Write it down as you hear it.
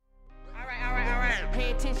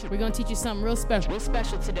We're gonna teach you something real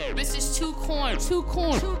special today. This is two coins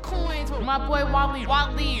with my boy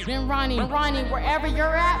Wally, then Ronnie, wherever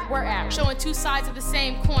you're at, we're at. Showing two sides of the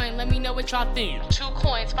same coin. Let me know what y'all think. Two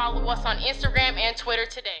coins. Follow us on Instagram and Twitter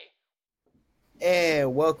today.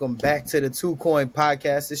 And welcome back to the Two Coin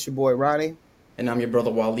Podcast. It's your boy Ronnie. And I'm your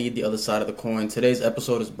brother Waleed, the other side of the coin. Today's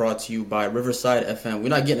episode is brought to you by Riverside FM. We're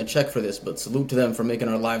not getting a check for this, but salute to them for making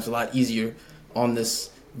our lives a lot easier on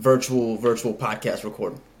this virtual podcast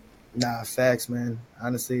recording. Nah, facts, man.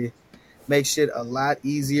 Honestly, makes shit a lot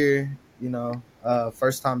easier,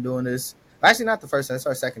 first time doing this. Actually, not the first time. It's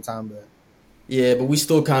our second time, but... Yeah, but we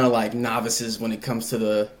still kind of like novices when it comes to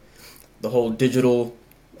the whole digital,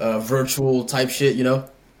 virtual type shit,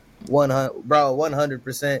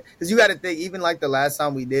 100%. Because you got to think, even like the last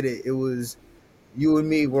time we did it, it was you and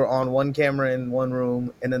me were on one camera in one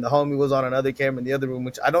room, and then the homie was on another camera in the other room,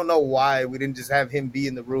 which I don't know why we didn't just have him be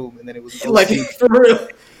in the room, and then it was like for real.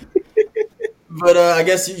 But I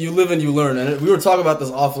guess you live and you learn, and we were talking about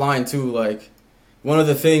this offline too. Like one of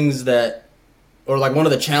the things that, or like one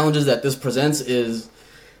of the challenges that this presents is,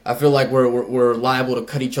 I feel like we're liable to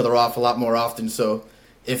cut each other off a lot more often. So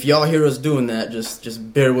if y'all hear us doing that,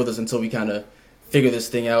 just bear with us until we kind of figure this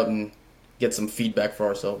thing out and get some feedback for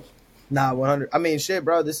ourselves. Nah, 100. I mean, shit,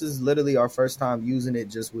 bro. This is literally our first time using it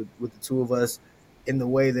just with the two of us in the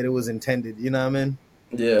way that it was intended. You know what I mean?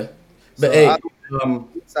 Yeah. But hey, I'm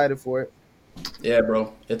excited for it. Yeah,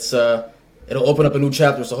 bro. It's it'll open up a new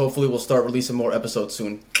chapter, so hopefully we'll start releasing more episodes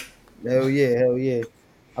soon. Hell yeah.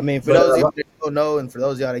 I mean, for those of y'all that don't know, and for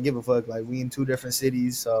those of y'all that give a fuck, like we in two different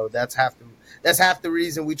cities, so that's half the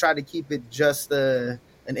reason we try to keep it just an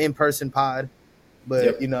in-person pod.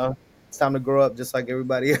 But yep. It's time to grow up just like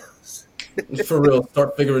everybody else. For real,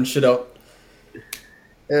 start figuring shit out.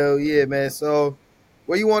 Hell yeah, man. So,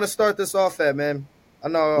 where you want to start this off at, man? I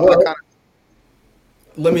know. Well,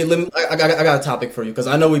 I got a topic for you because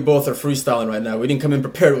I know we both are freestyling right now. We didn't come in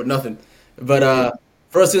prepared with nothing. But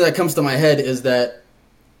first thing that comes to my head is that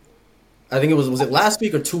I think was it last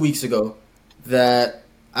week or 2 weeks ago that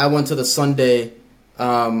I went to the Sunday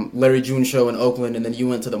Larry June show in Oakland, and then you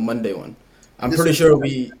went to the Monday one. I'm pretty sure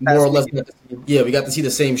we more or less got to see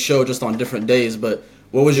the same show just on different days. But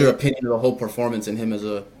what was your opinion of the whole performance and him as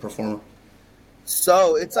a performer?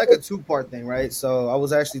 So it's like a two-part thing, right? So I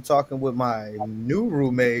was actually talking with my new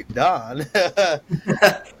roommate, Don.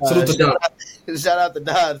 Salute to Don. Shout out to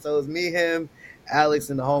Don. So it was me, him,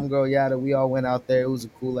 Alex, and the homegirl Yada. We all went out there. It was a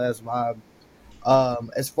cool-ass vibe.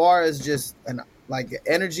 As far as just, the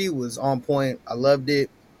energy was on point. I loved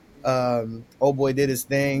it. Old boy did his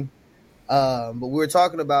thing. But we were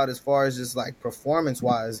talking about as far as just,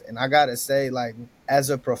 performance-wise. And I got to say, as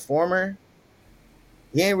a performer,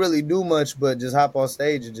 he ain't really do much but just hop on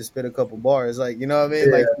stage and just spit a couple bars. You know what I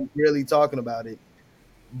mean? Yeah. Really talking about it.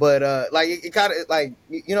 But, it kind of,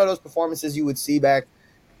 those performances you would see back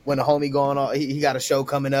when the homie going on, he got a show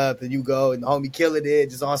coming up and you go and the homie killing it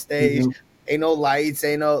just on stage. Mm-hmm. Ain't no lights,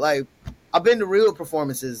 ain't no, I've been to real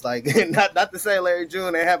performances, not to say Larry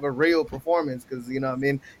June, they have a real performance because, you know what I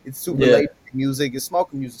mean? It's super late music, it's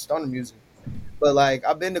smoking music, stoner music. But,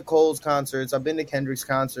 I've been to Cole's concerts, I've been to Kendrick's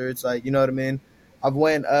concerts, you know what I mean? I've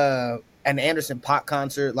went an Anderson .Paak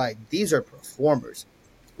concert. These are performers.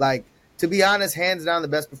 To be honest, hands down the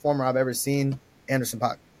best performer I've ever seen, Anderson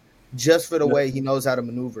 .Paak, just for the way he knows how to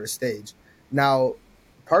maneuver a stage. Now,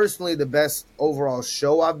 personally, the best overall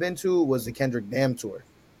show I've been to was the Kendrick Damn Tour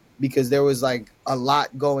because there was, a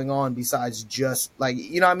lot going on besides just,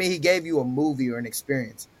 you know what I mean? He gave you a movie or an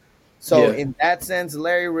experience. So, in that sense,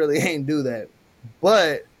 Larry really ain't do that.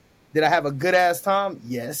 But did I have a good-ass time?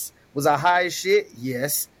 Yes. Was I high as shit?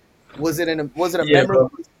 Yes. Was it a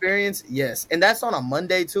memorable experience? Yes. And that's on a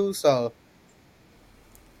Monday too, so.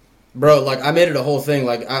 Bro, I made it a whole thing.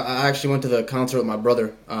 I actually went to the concert with my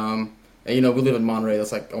brother. And we live in Monterey.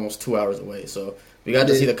 That's almost 2 hours away. So we got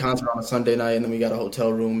to see the concert on a Sunday night, and then we got a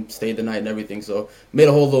hotel room, stayed the night and everything. So made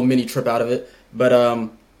a whole little mini trip out of it. But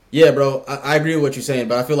yeah, bro, I agree with what you're saying,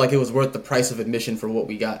 but I feel like it was worth the price of admission for what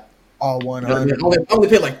we got. All 100. I only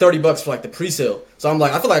paid $30 for the pre-sale, so I'm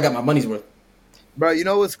I feel like I got my money's worth. Bro, you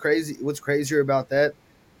know what's crazy? What's crazier about that?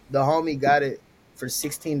 The homie got it for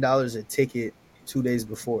 $16 a ticket 2 days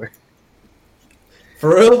before.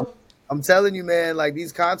 For real? I'm telling you, man.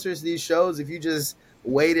 These concerts, these shows, if you just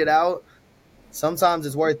wait it out, sometimes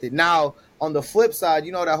it's worth it. Now, on the flip side,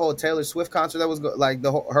 that whole Taylor Swift concert that was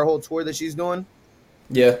her whole tour that she's doing.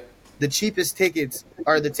 Yeah. The cheapest tickets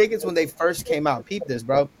are the tickets when they first came out. Peep this,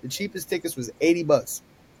 bro. The cheapest tickets was $80.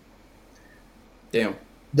 Damn.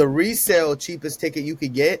 The resale cheapest ticket you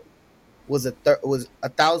could get was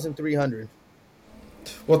 $1,300.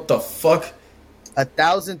 What the fuck?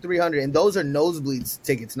 1,300, and those are nosebleeds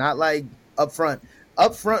tickets, not like up front.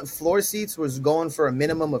 Up front floor seats was going for a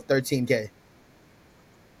minimum of 13K.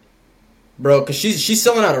 Bro, because she's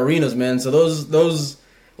selling out arenas, man. So those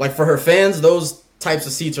like for her fans, those types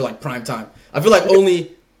of seats are like prime time. I feel like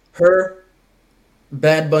only her,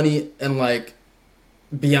 Bad Bunny, and like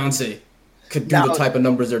Beyonce could do the type of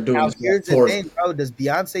numbers they're doing. Now here's the thing, bro. Does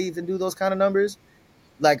Beyonce even do those kind of numbers?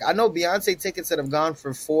 Like, I know Beyonce tickets that have gone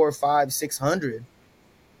for 400, 500, 600.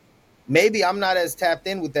 Maybe I'm not as tapped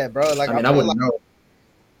in with that, bro. Like, I mean, I wouldn't know.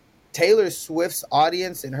 Taylor Swift's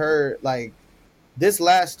audience and her, like, this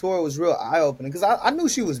last tour was real eye-opening because I knew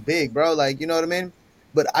she was big, bro. Like, you know what I mean?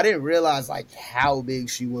 But I didn't realize, like, how big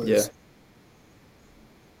she was. Yeah.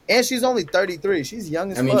 And she's only 33. She's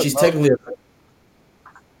young as fuck. I mean, she's technically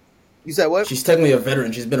You said what? She's technically a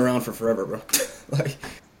veteran. She's been around for forever, bro. Like,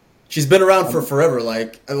 she's been around for forever.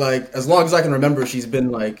 Like as long as I can remember, she's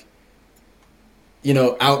been like, you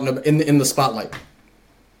know, out in the spotlight.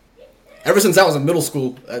 Ever since I was in middle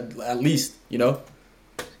school, at least, you know.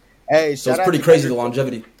 Hey, so it's pretty crazy, the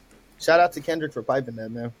longevity. Shout out to Kendrick for piping that,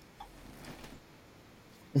 man.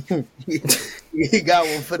 He got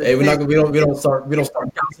one for the. Hey, we don't start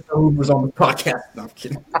gossip rumors on the podcast. No, I'm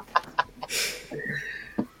kidding.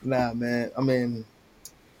 Nah, man. I mean,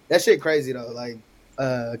 that shit crazy though. Like,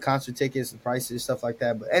 concert tickets, the prices, stuff like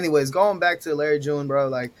that. But anyways, going back to Larry June, bro.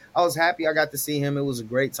 Like, I was happy I got to see him. It was a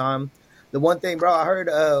great time. The one thing, bro, I heard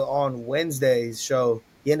on Wednesday's show,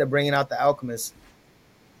 he ended up bringing out The Alchemist.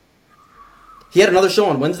 He had another show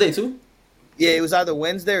on Wednesday too? Yeah, it was either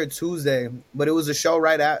Wednesday or Tuesday, but it was a show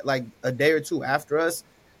right at like a day or two after us.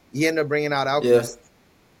 He ended up bringing out Alchemist.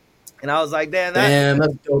 Yeah. And I was like, damn,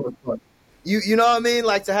 that's dope as fuck. You know what I mean?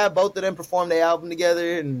 Like, to have both of them perform their album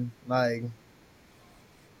together and like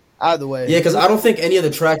either way. Yeah, because I don't think any of the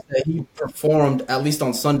tracks that he performed, at least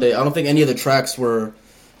on Sunday, I don't think any of the tracks were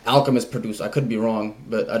Alchemist produced. I could be wrong,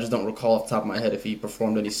 but I just don't recall off the top of my head if he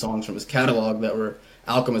performed any songs from his catalog that were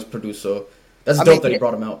Alchemist produced. So that's dope that he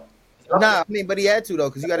brought him out. Nah, I mean, but he had to though,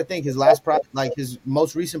 because you got to think his last project, like his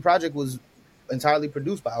most recent project, was entirely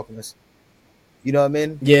produced by Alchemist. You know what I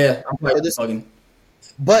mean? Yeah, I'm like bugging.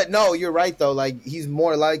 But no, you're right though. Like, he's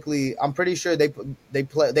more likely. I'm pretty sure they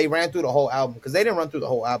ran through the whole album, because they didn't run through the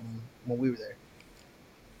whole album when we were there.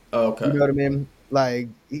 Oh, okay. You know what I mean? Like,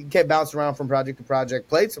 he kept bouncing around from project to project,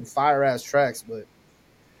 played some fire ass tracks. But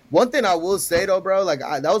one thing I will say though, bro, like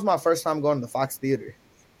that was my first time going to the Fox Theater.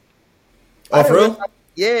 Oh, for real?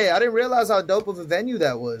 Yeah, I didn't realize how dope of a venue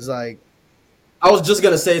that was. Like, I was just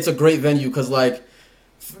gonna say it's a great venue because, like,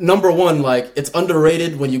 number one, like, it's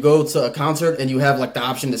underrated when you go to a concert and you have like the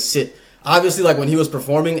option to sit. Obviously, like when he was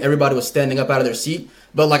performing, everybody was standing up out of their seat,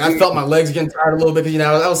 but like I felt my legs getting tired a little bit because, you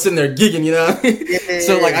know, I was sitting there gigging, you know. Yeah.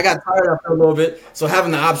 So like I got tired after a little bit. So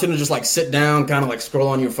having the option to just like sit down, kind of like scroll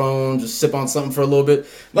on your phone, just sip on something for a little bit.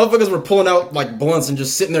 Motherfuckers were pulling out like blunts and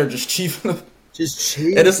just sitting there just chiefing. Just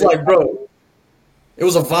cheap. And it's like, bro, it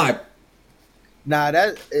was a vibe. Nah,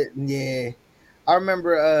 yeah. I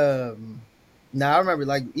remember. I remember,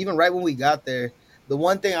 like, even right when we got there, the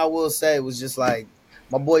one thing I will say was just like,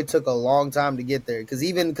 my boy took a long time to get there because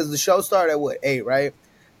the show started at 8, right?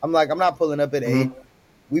 I'm like, I'm not pulling up at 8.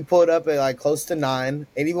 We pulled up at like close to 9,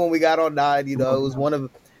 and even when we got on 9, you know, it was one of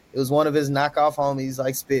his knockoff homies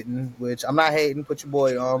like spitting, which I'm not hating. Put your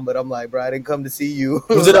boy on, but I'm like, bro, I didn't come to see you.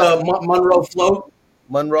 Was it Monroe Flow?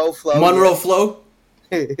 Monroe Flow. Monroe Flow.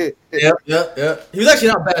 Yeah. He was actually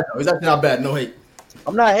not bad though. He's actually not bad. No hate.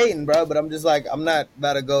 I'm not hating, bro, but I'm just like, I'm not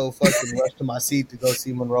about to go fucking rush to my seat to go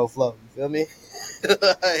see Monroe Flow. You feel me?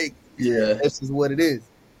 Like, yeah, this is what it is.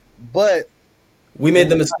 But we made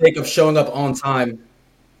the mistake of showing up on time,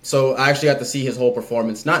 so I actually got to see his whole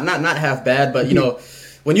performance. Not half bad, but you know,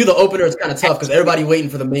 when you're the opener, it's kind of tough because everybody waiting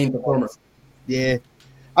for the main performer. Yeah,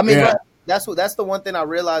 I mean, yeah. That's the one thing I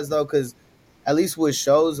realized though, because at least with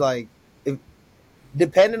shows, like,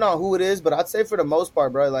 depending on who it is, but I'd say for the most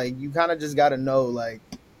part, bro, like, you kind of just got to know, like,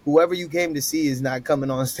 whoever you came to see is not coming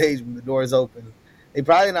on stage when the doors open. They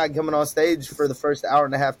probably not coming on stage for the first hour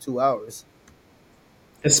and a half, 2 hours.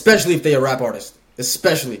 Especially if they a rap artist.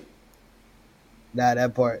 Especially. Nah,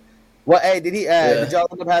 that part. Well, hey, did y'all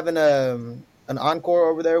end up having an encore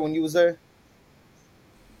over there when you was there?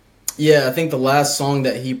 Yeah, I think the last song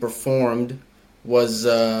that he performed was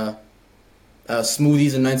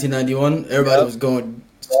Smoothies in 1991. Everybody was going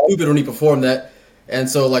stupid when he performed that. And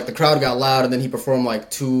so, like, the crowd got loud, and then he performed, like,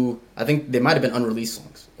 2, I think they might have been unreleased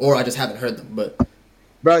songs. Or I just haven't heard them, but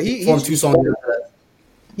bro, he performed 2 songs.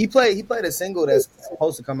 He played a single that's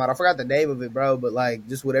supposed to come out. I forgot the name of it, bro, but, like,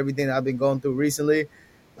 just with everything I've been going through recently,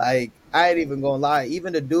 Like, I ain't even gonna lie.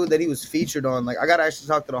 Even the dude that he was featured on, like, I gotta actually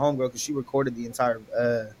talk to the homegirl because she recorded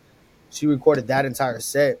that entire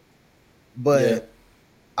set. Yeah. But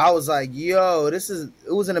I was like, yo, it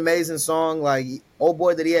was an amazing song. Like, old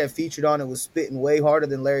boy that he had featured on it was spitting way harder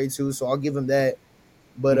than Larry too, so I'll give him that.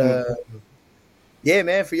 But yeah,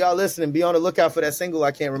 man, for y'all listening, be on the lookout for that single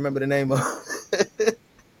I can't remember the name of.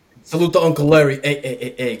 Salute to Uncle Larry.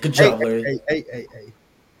 Hey. Good job, Larry. Hey.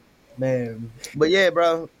 Man. But yeah,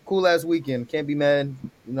 bro, cool ass weekend. Can't be mad.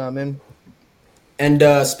 You know what I mean?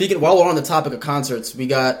 And speaking, while we're on the topic of concerts, we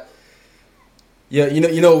got, you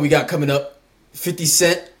know what we got coming up? 50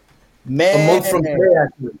 Cent. Man. A month from today,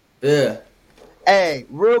 actually. Yeah. Hey,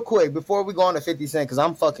 real quick, before we go on to 50 Cent, because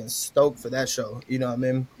I'm fucking stoked for that show. You know what I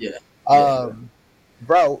mean? Yeah.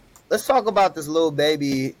 Bro, let's talk about this little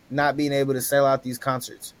baby not being able to sell out these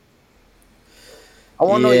concerts. I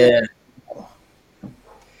want to know your...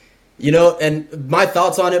 You know, and my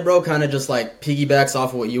thoughts on it, bro, kind of just like piggybacks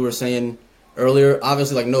off of what you were saying earlier.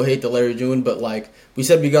 Obviously, like, no hate to Larry June, but like we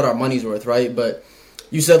said, we got our money's worth, right? But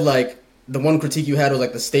you said like the one critique you had was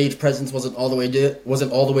like the stage presence wasn't all the way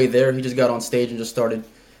there. He just got on stage and just started,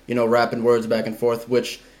 rapping words back and forth.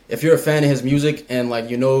 Which, if you're a fan of his music and like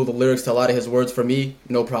the lyrics to a lot of his words, for me,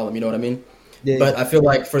 no problem. You know what I mean? Yeah. But I feel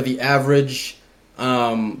like for the average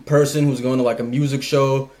person who's going to like a music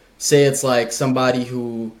show, say it's like somebody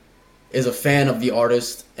who is a fan of the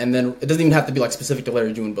artist, and then it doesn't even have to be like specific to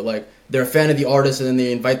Larry June, but like they're a fan of the artist, and then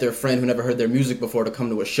they invite their friend who never heard their music before to come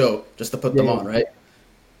to a show just to put them on, right?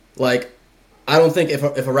 Like, I don't think if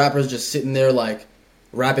a rapper is just sitting there like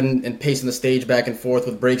rapping and pacing the stage back and forth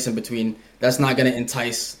with breaks in between, that's not going to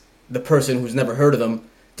entice the person who's never heard of them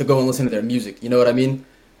to go and listen to their music. You know what I mean?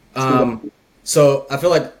 So I feel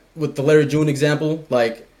like with the Larry June example,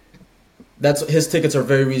 like that's his tickets are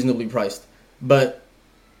very reasonably priced, but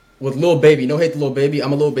with Lil Baby, no hate to Lil Baby,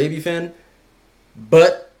 I'm a Lil Baby fan,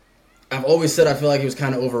 but I've always said I feel like he was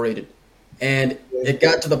kind of overrated. And it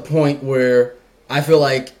got to the point where I feel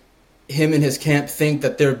like him and his camp think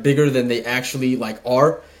that they're bigger than they actually like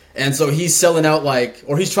are. And so he's selling out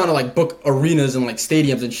or he's trying to like book arenas and like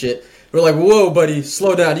stadiums and shit. We're like, whoa, buddy,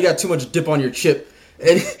 slow down. You got too much dip on your chip.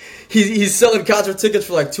 And he's selling concert tickets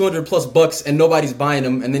for like $200+ and nobody's buying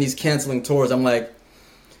them. And then he's canceling tours. I'm like,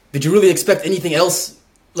 did you really expect anything else?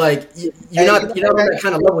 Like, you're not on that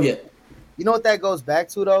kind of level yet. You know what that goes back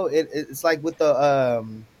to though? It's like with the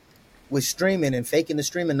with streaming and faking the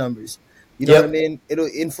streaming numbers. You know what I mean? It'll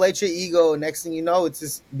inflate your ego. Next thing you know, it's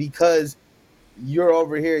just because you're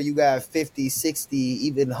over here, you got 50, 60,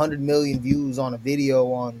 even 100 million views on a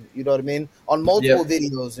video on, you know what I mean? On multiple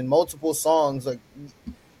videos and multiple songs. Like,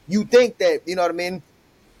 you think that, you know what I mean?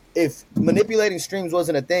 If manipulating streams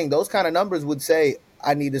wasn't a thing, those kind of numbers would say,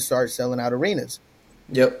 I need to start selling out arenas.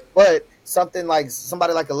 Yep. But something like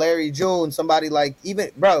somebody like a Larry June, somebody like even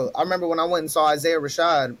bro, I remember when I went and saw Isaiah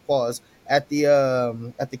Rashad at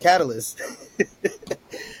the Catalyst.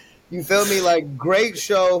 You feel me? Like, great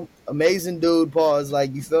show, amazing dude,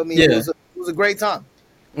 like, you feel me? Yeah. It was a great time.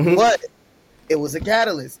 Mm-hmm. But it was a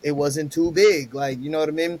Catalyst. It wasn't too big. Like, you know what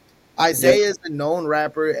I mean? Isaiah is a known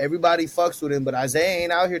rapper. Everybody fucks with him, but Isaiah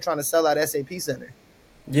ain't out here trying to sell out SAP Center.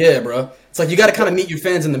 Yeah, bro. It's like you got to kind of meet your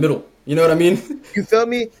fans in the middle. You know what I mean? You feel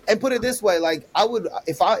me? And put it this way, like, I would,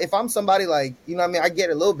 if I'm somebody like, you know what I mean? I get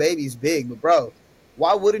it, Lil Baby's big, but bro,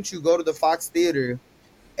 why wouldn't you go to the Fox Theater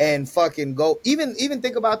and fucking go? Even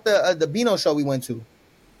think about the Beano show we went to.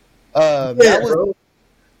 Bro.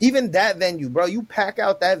 Even that venue, bro. You pack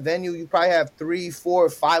out that venue, you probably have 300, 400,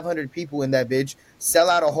 500 people in that bitch. Sell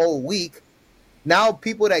out a whole week. Now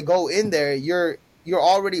people that go in there, you're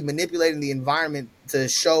already manipulating the environment to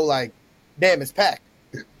show like, damn, it's packed.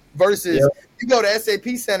 Versus you go to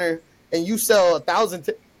SAP Center and you sell 1,000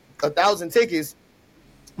 tickets,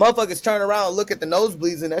 motherfuckers turn around and look at the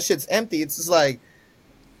nosebleeds and that shit's empty. It's just like,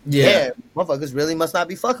 motherfuckers really must not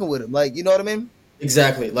be fucking with him. Like, you know what I mean?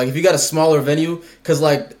 Exactly. Like, if you got a smaller venue, because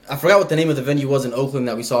like I forgot what the name of the venue was in Oakland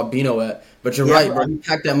that we saw Beano at, but you're right, bro. You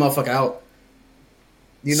packed that motherfucker out.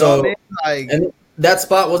 You know what I mean? Like, and that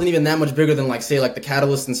spot wasn't even that much bigger than like say like the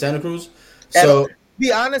Catalyst in Santa Cruz. So to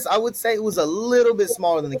be honest, I would say it was a little bit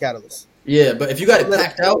smaller than the Catalyst. Yeah, but if you got it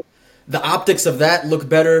packed out, the optics of that look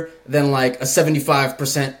better than like a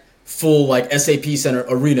 75% full like SAP Center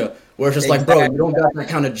arena, where it's just like, bro, you don't got that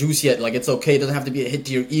kind of juice yet. Like, it's okay. It doesn't have to be a hit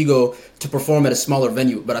to your ego to perform at a smaller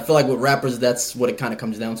venue. But I feel like with rappers, that's what it kind of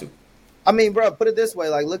comes down to. I mean, bro, put it this way: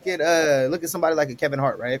 like, look at somebody like a Kevin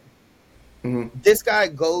Hart, right? Mm-hmm. This guy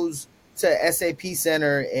goes to SAP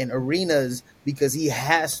Center and arenas because he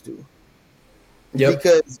has to. Yep.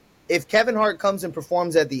 Because if Kevin Hart comes and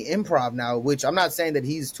performs at the Improv now, which I'm not saying that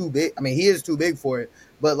he's too big. I mean, he is too big for it,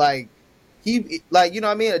 but like he, like, you know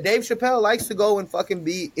what I mean? Dave Chappelle likes to go and fucking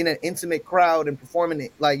be in an intimate crowd and performing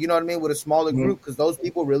it, like, you know what I mean, with a smaller group, because those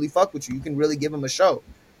people really fuck with you. You can really give them a show.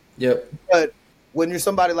 Yep. But when you're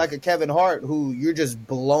somebody like a Kevin Hart, who you're just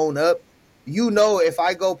blown up, you know, if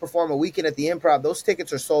I go perform a weekend at the Improv, those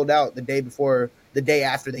tickets are sold out the day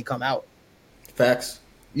after they come out. Facts.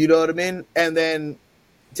 You know what I mean? And then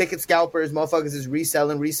ticket scalpers, motherfuckers is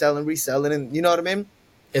reselling, and you know what I mean?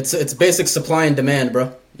 It's basic supply and demand,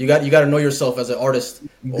 bro. You got to know yourself as an artist,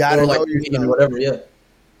 or like whatever. Yeah.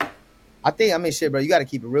 I mean, shit, bro. You got to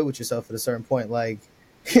keep it real with yourself at a certain point. Like,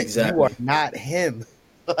 exactly. You are not him.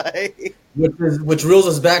 Like, which reels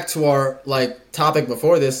us back to our like topic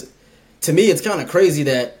before this. To me, it's kind of crazy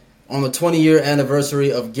that on the 20-year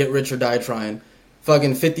anniversary of Get Rich or Die Trying,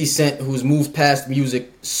 fucking 50 Cent, who's moved past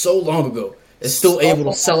music so long ago, is still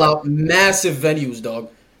able to sell out massive venues,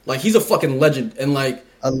 dog. Like, he's a fucking legend. And like,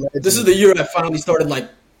 this is the year I finally started like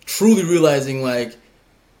truly realizing like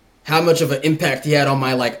how much of an impact he had on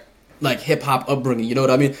my like hip hop upbringing. You know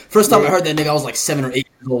what I mean? First time I heard that nigga, I was like 7 or 8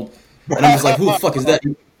 years old, and I was like, "Who the fuck is that?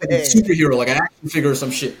 Superhero, like an action figure or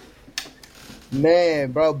some shit."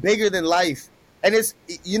 Man, bro, bigger than life. And it's,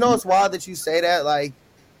 you know, it's wild that you say that. Like,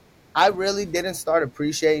 I really didn't start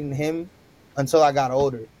appreciating him until I got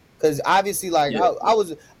older. Because obviously, like, I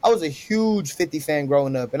was a huge 50 fan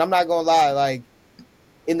growing up. And I'm not going to lie, like,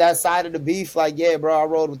 in that side of the beef, like, yeah, bro, I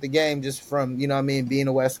rolled with the game just from, you know what I mean, being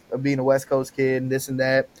a West Coast kid and this and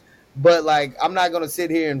that. But, like, I'm not going to sit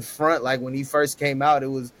here in front, like, when he first came out, it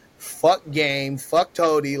was fuck Game, fuck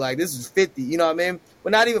Toady, like, this is 50, you know what I mean?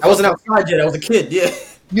 But not even. I wasn't outside yet. I was a kid. Yeah.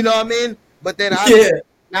 You know what I mean? But then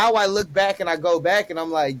now I look back and I go back and I'm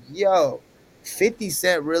like, yo, 50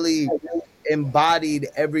 Cent really embodied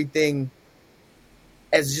everything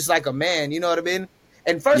as just like a man. You know what I mean?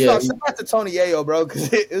 And first off, shout out to Tony Yayo, bro,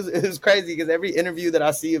 because it was crazy. Because every interview that I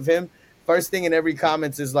see of him, first thing in every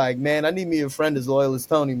comments is like, man, I need me a friend as loyal as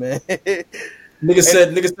Tony, man. Nigga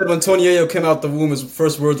said when Tony Yayo came out the womb, his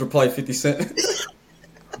first words were probably 50 Cent.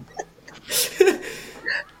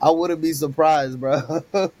 I wouldn't be surprised, bro.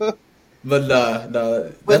 But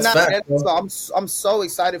that's fact. I'm so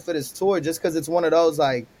excited for this tour just because it's one of those,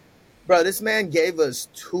 like, bro, this man gave us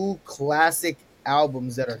 2 classic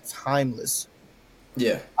albums that are timeless.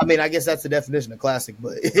 Yeah. I mean, I guess that's the definition of classic,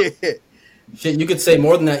 but shit, you could say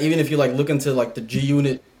more than that. Even if you like look into like the G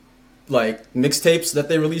Unit like mixtapes that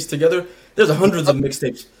they released together, there's hundreds of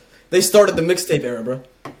mixtapes. They started the mixtape era, bro.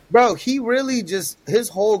 Bro, he really just, his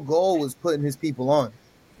whole goal was putting his people on.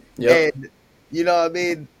 Yep. And, you know what I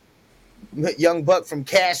mean? Young Buck from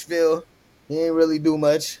Cashville, he ain't really do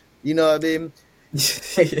much. You know what I mean?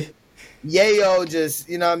 Yayo just,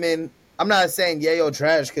 you know what I mean? I'm not saying Yayo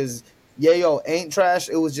trash because Yayo ain't trash.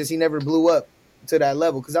 It was just he never blew up to that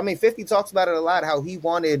level. Because, I mean, 50 talks about it a lot, how he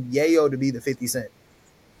wanted Yayo to be the 50 Cent.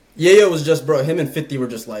 Yayo was just, bro, him and 50 were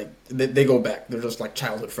just like, they go back. They're just like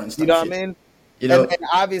childhood friends. You know what I mean? You know? And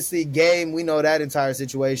obviously, Game, we know that entire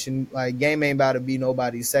situation. Like, Game ain't about to be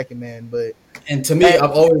nobody's second man, but... And to me, I've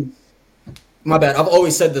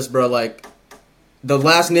always said this, bro, like, the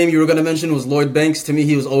last name you were going to mention was Lloyd Banks. To me,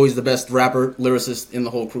 he was always the best rapper, lyricist in the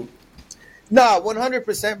whole crew. No,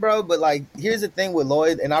 100%, bro, but, like, here's the thing with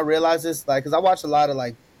Lloyd, and I realize this, like, because I watch a lot of,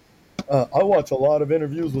 like, I watch a lot of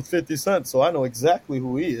interviews with 50 Cent, so I know exactly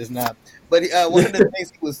who he is now. But one of the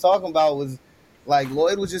things he was talking about was, like,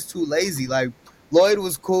 Lloyd was just too lazy. Like, Lloyd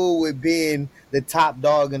was cool with being the top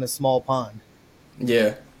dog in a small pond.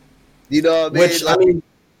 Yeah. You know what I mean? Which, like, I mean,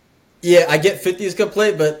 yeah, I get 50's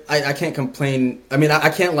complaint, but I can't complain. I mean, I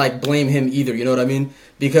can't, like, blame him either, you know what I mean?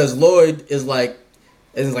 Because Lloyd is, like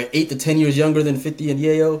 8 to 10 years younger than 50 and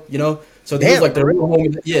Yayo, you know? So he was, like, their little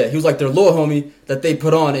homie. Yeah, he was, like, their little homie that they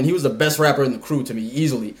put on, and he was the best rapper in the crew to me,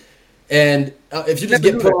 easily. And if you just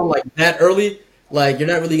get put on, like, that early... Like, you're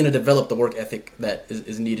not really going to develop the work ethic that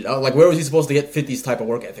is needed. Like, where was he supposed to get 50's type of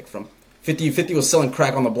work ethic from? 50 was selling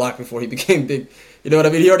crack on the block before he became big. You know what I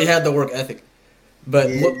mean? He already had the work ethic. But,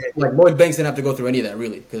 like, Lloyd Banks didn't have to go through any of that,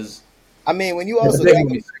 really. Because I mean, when you also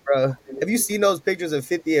think, bro, have you seen those pictures of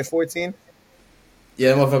 50 at 14?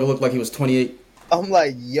 Yeah, that motherfucker looked like he was 28. I'm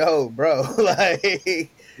like, yo, bro. Like,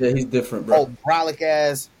 yeah, he's different, bro. Oh, brolic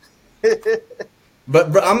ass.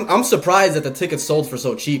 But, bro, I'm surprised that the tickets sold for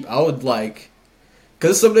so cheap. I would, like...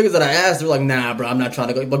 Because some niggas that I asked, they're like, nah, bro, I'm not trying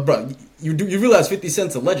to go. But, bro, you realize 50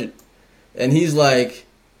 Cent's a legend. And he's like,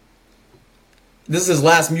 this is his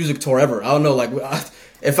last music tour ever. I don't know, like,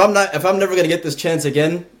 if I'm never going to get this chance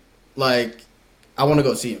again, like, I want to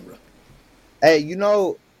go see him, bro. Hey, you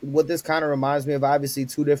know what this kind of reminds me of? Obviously,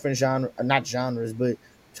 2 different not genres, but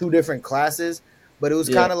two different classes, but it was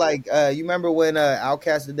kind of like you remember when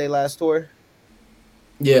Outkast did their last tour?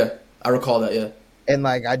 Yeah, I recall that. Yeah, and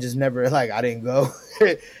like I just never I didn't go.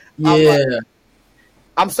 yeah.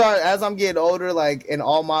 I'm sorry. As I'm getting older, like and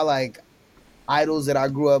all my like idols that I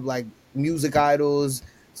grew up like music idols,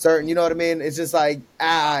 certain you know what I mean. It's just like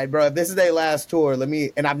bro, if this is their last tour,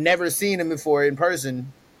 and I've never seen them before in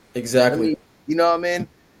person. Exactly. You know what I mean?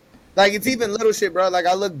 Like it's even little shit, bro. Like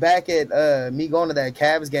I look back at me going to that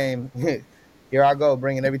Cavs game. Here I go,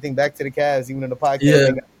 bringing everything back to the Cavs, even in the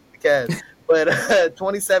podcast. The Cavs. But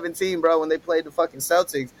 2017, bro, when they played the fucking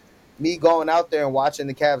Celtics, me going out there and watching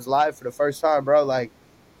the Cavs live for the first time, bro. Like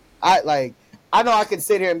I know I could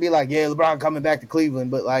sit here and be like, yeah, LeBron coming back to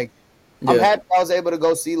Cleveland, but like I'm happy I was able to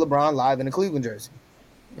go see LeBron live in a Cleveland jersey.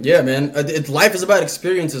 Yeah, man. Life is about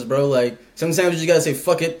experiences, bro. Like sometimes you just gotta say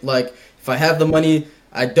fuck it. Like if I have the money,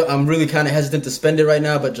 I'm really kind of hesitant to spend it right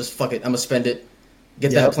now, but just fuck it. I'm gonna spend it.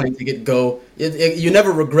 Get that plane ticket, go. You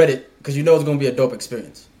never regret it because you know it's gonna be a dope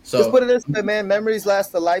experience. So just put it this way, man. Memories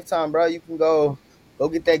last a lifetime, bro. You can go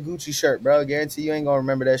get that Gucci shirt, bro. I guarantee you ain't gonna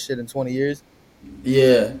remember that shit in 20 years.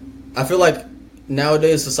 Yeah, I feel like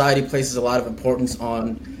nowadays society places a lot of importance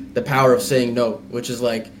on the power of saying no, which is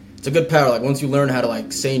like it's a good power. Like once you learn how to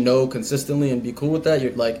like say no consistently and be cool with that,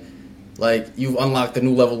 you're like you've unlocked a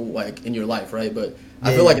new level like in your life, right? But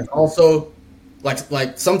I feel like it's also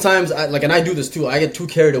like sometimes and I do this too. I get too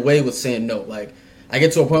carried away with saying no. Like I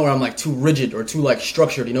get to a point where I'm like too rigid or too like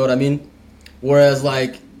structured. You know what I mean? Whereas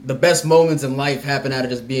like the best moments in life happen out of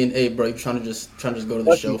just being, hey, bro, you're trying to just go to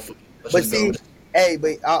the show. But see,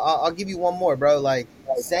 but I'll give you one more, bro. Like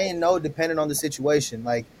saying no depending on the situation.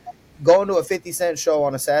 Like going to a 50 Cent show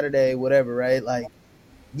on a Saturday, whatever, right? Like,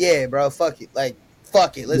 yeah, bro, fuck it. Like,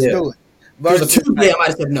 fuck it, let's do it. Versus a Tuesday, I might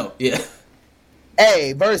have said no. Yeah.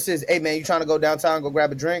 Hey, versus, hey man, you trying to go downtown, go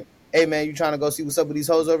grab a drink? Hey man, you trying to go see what's up with these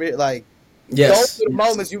hoes over here? Like, those are the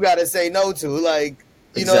moments you gotta say no to. Like,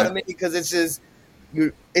 you know what I mean? Because it's just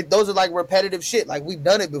those are like repetitive shit. Like we've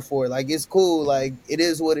done it before. Like it's cool. Like it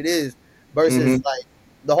is what it is. Versus like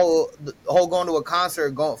the whole going to a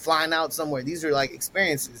concert, flying out somewhere. These are like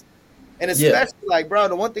experiences, and especially like, bro,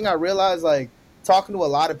 the one thing I realized, like talking to a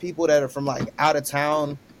lot of people that are from like out of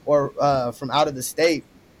town or from out of the state.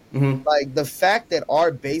 Like the fact that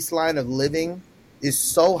our baseline of living is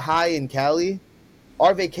so high in Cali,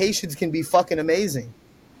 our vacations can be fucking amazing.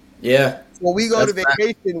 Yeah. When we go to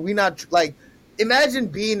vacation, we not like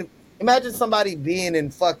imagine somebody being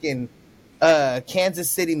in fucking Kansas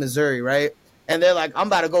City, Missouri, right? And they're like, I'm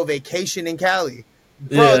about to go vacation in Cali.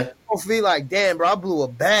 Bro, you'll feel like, damn, bro, I blew a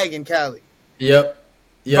bag in Cali. Yep.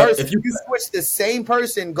 First, if you switch, the same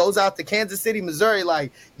person goes out to Kansas City, Missouri,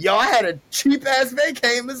 like, yo, I had a cheap ass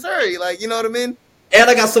vacay in Missouri, like, you know what I mean? And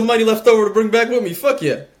I got some money left over to bring back with me. Fuck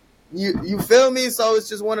yeah. You feel me? So it's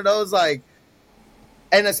just one of those like,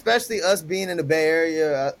 and especially us being in the Bay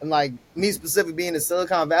Area, and like me specifically being in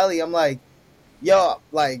Silicon Valley, I'm like, yo,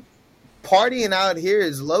 like partying out here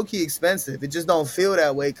is low key expensive. It just don't feel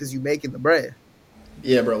that way because you making the bread.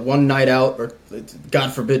 Yeah, bro. One night out, or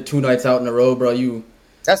God forbid, 2 nights out in a row, bro.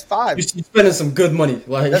 That's 5. You're spending some good money.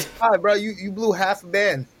 Like that's 5, bro. You blew half a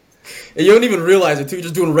band. And you don't even realize it too. You're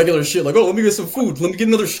just doing regular shit. Like, oh, let me get some food. Let me get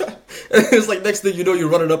another shot. It's like next thing you know, you're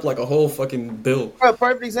running up like a whole fucking bill. Bro,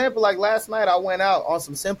 perfect example. Like last night, I went out on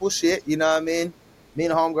some simple shit. You know what I mean? Me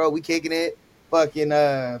and homegirl, we kicking it. Fucking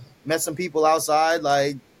met some people outside.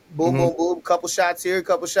 Like boom, boom, boom. Couple shots here,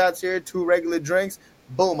 2 regular drinks.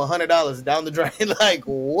 Boom, $100 down the drain. Like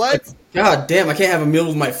what? God damn, I can't have a meal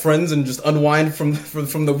with my friends and just unwind from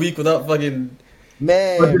the week without fucking.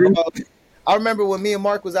 Man, bro, I remember when me and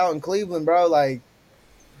Mark was out in Cleveland, bro. Like,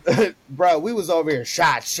 bro, we was over here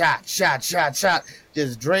shot,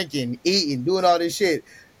 just drinking, eating, doing all this shit.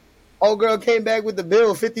 Old girl came back with the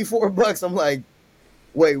bill, $54. I'm like,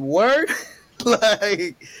 wait, word?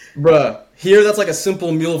 Like, bruh, here that's like a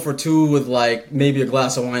simple meal for 2 with like maybe a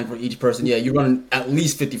glass of wine for each person. Yeah, you run at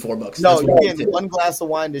least $54. No, you get 1 glass of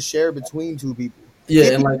wine to share between 2 people.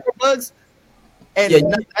 Yeah, and like $54. And yeah,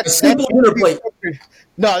 that's a simple dinner plate.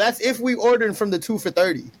 No, that's if we ordering from the 2 for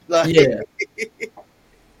 $30. Like, yeah,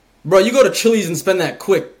 bro, you go to Chili's and spend that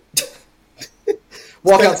quick.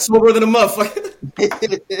 Walk out sober than a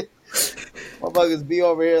motherfucker. Motherfuckers be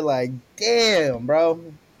over here like, damn, bro.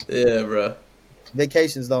 Yeah, bro.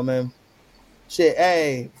 Vacations though, man. Shit,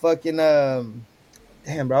 hey, fucking damn,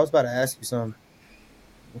 bro. I was about to ask you something.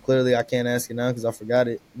 Well, clearly, I can't ask you now because I forgot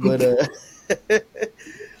it. But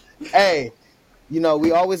hey. You know,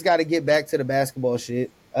 we always got to get back to the basketball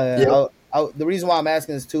shit. The reason why I'm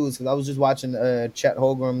asking this, too, is because I was just watching Chet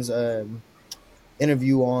Holmgren's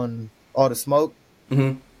interview on All the Smoke.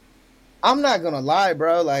 I'm not gonna lie,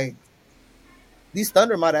 bro. Like these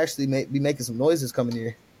Thunder might actually be making some noises coming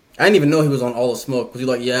here. I didn't even know he was on All the Smoke. Was he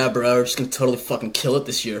like, yeah, bro, we're just gonna totally fucking kill it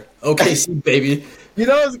this year? OKC, baby. You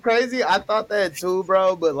know what's crazy? I thought that too,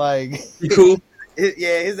 bro. But like, You cool?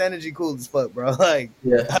 his energy cool as fuck, bro. Like,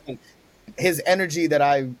 Yeah. His energy that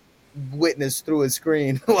I witnessed through his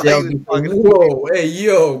screen. While Yeah. he was talking Whoa, hey,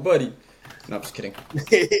 yo, buddy. No, I'm just kidding.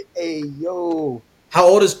 Hey, yo. How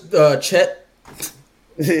old is Chet?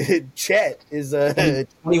 Chet is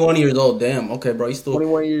 21 years old. Damn. Okay, bro. He's still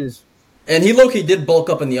 21 years. And he low-key did bulk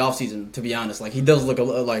up in the offseason, to be honest. Like, he does look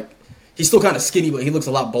like he's still kind of skinny, but he looks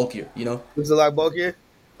a lot bulkier, you know? Looks a lot bulkier?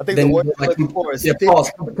 I think Then, the Warriors like, looking for us. yeah,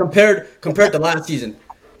 pause. Compared to last season,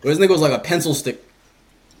 where this nigga was like a pencil stick.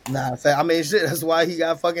 Nah, I mean, shit, that's why he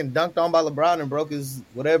got fucking dunked on by LeBron and broke his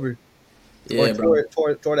whatever. Yeah, bro.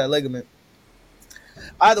 Tore that ligament.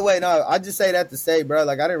 Either way, no, I just say that to say, bro,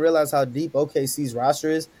 like, I didn't realize how deep OKC's roster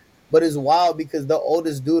is, but it's wild because the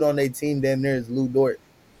oldest dude on their team damn near is Lou Dort.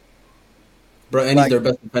 Bro, and he's their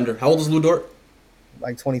best defender. How old is Lou Dort?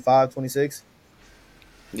 Like 25, 26.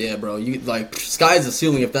 Yeah, bro. You like sky's the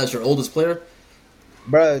ceiling if that's your oldest player.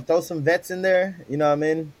 Bro, throw some vets in there. You know what I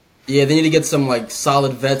mean? Yeah, they need to get some like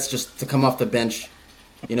solid vets just to come off the bench.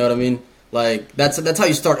 You know what I mean? Like that's how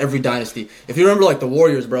you start every dynasty. If you remember like the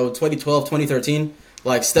Warriors, bro, 2012, 2013,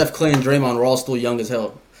 like Steph, Clay, and Draymond were all still young as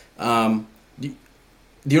hell. Do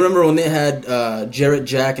you remember when they had Jarrett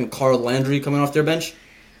Jack and Carl Landry coming off their bench?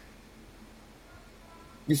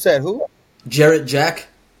 You said who? Jarrett Jack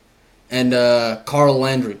and Carl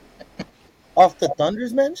Landry. Off the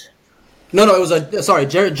Thunder's bench? No, it was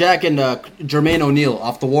Jarrett Jack and Jermaine O'Neal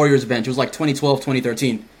off the Warriors bench. It was like 2012,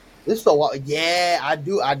 2013. This so yeah, I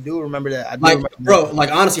do remember that.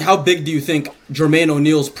 Like honestly, how big do you think Jermaine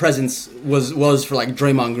O'Neal's presence was for like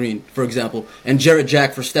Draymond Green, for example, and Jarrett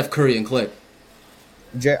Jack for Steph Curry and Clay?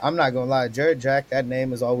 I'm not gonna lie, Jarrett Jack. That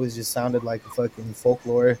name has always just sounded like a fucking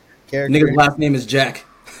folklore character. Nigga's last name is Jack.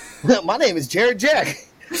 My name is Jarrett Jack.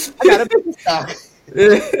 I got a business stock.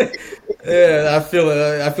 Yeah, I feel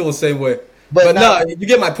the same way. But no, you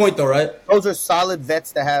get my point though, right? Those are solid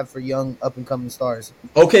vets to have for young up and coming stars.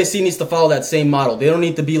 OKC needs to follow that same model. They don't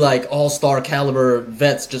need to be like all-star caliber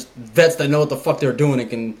vets, just vets that know what the fuck they're doing and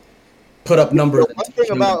can put up numbers. One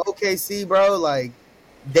thing about OKC, bro, like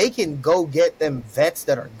they can go get them vets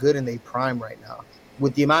that are good in their prime right now.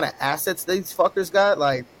 With the amount of assets these fuckers got,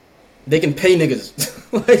 like they can pay niggas.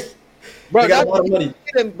 Like, bro, they got a lot of money.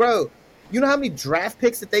 Bro, you know how many draft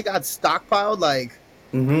picks that they got stockpiled? Like,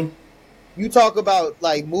 Mm-hmm. You talk about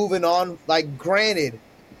like moving on. Like, granted,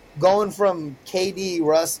 going from KD,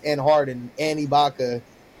 Russ, and Harden, and Ibaka,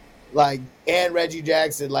 like, and Reggie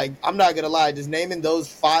Jackson. Like, I'm not gonna lie, just naming those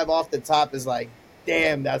five off the top is like,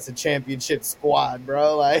 damn, that's a championship squad,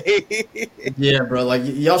 bro. Like, yeah, bro. Like,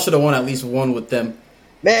 y'all should have won at least one with them.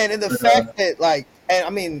 Man, and the fact that, like, and I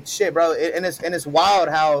mean, shit, bro, and it's wild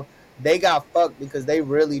how they got fucked because they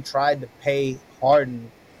really tried to pay Harden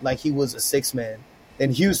like he was a six man.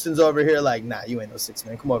 And Houston's over here like, nah, you ain't no six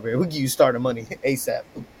man. Come over here. We'll give you starter money ASAP.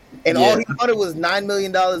 And all he wanted was $9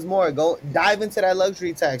 million more. Go dive into that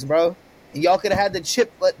luxury tax, bro. And y'all could have had the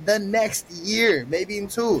chip, but the next year, maybe in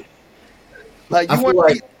two. Like, you weren't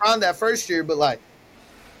like, around that first year, but like,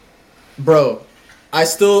 bro, I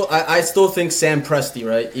still think Sam Presti,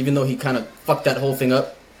 right? Even though he kind of fucked that whole thing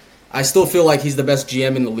up, I still feel like he's the best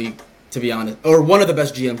GM in the league, to be honest, or one of the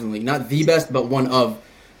best GMs in the league. Not the best, but one of.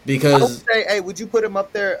 Because I would say, hey, would you put him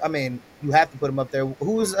up there? I mean, you have to put him up there.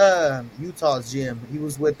 Who's Utah's GM? He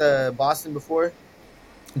was with Boston before.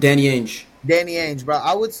 Danny Ainge, bro.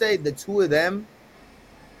 I would say the two of them.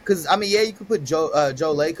 Because I mean, yeah, you could put Joe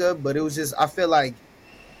Lacob, but it was just I feel like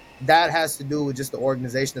that has to do with just the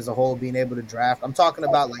organization as a whole being able to draft. I'm talking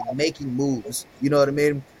about like making moves. You know what I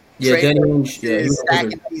mean? Yeah, Danny Ainge. Yeah,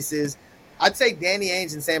 stacking pieces. I'd say Danny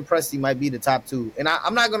Ainge and Sam Presti might be the top two. And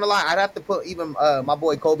I'm not going to lie. I'd have to put even my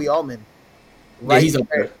boy Kobe Altman. Right, yeah, he's up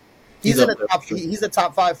there. He's in the top. He's a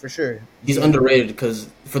top five for sure. He's underrated because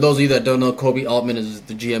for those of you that don't know, Kobe Altman is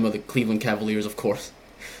the GM of the Cleveland Cavaliers, of course.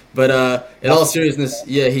 But in all seriousness,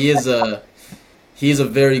 yeah, he is a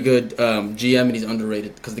very good GM and he's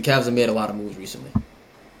underrated because the Cavs have made a lot of moves recently.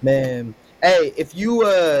 Man, hey, if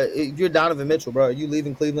you're Donovan Mitchell, bro, are you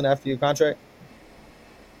leaving Cleveland after your contract?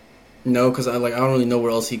 No, because I don't really know where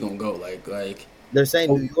else he gonna go. Like they're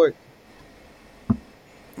saying New York.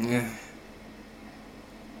 Yeah.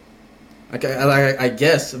 I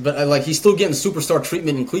guess, but like he's still getting superstar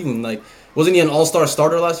treatment in Cleveland. Like, wasn't he an all-star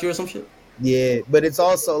starter last year or some shit? Yeah, but it's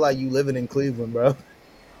also like you living in Cleveland, bro,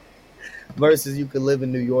 versus you could live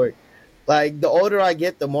in New York. Like, the older I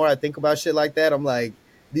get, the more I think about shit like that. I'm like,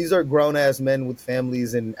 these are grown ass men with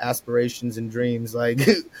families and aspirations and dreams. Like,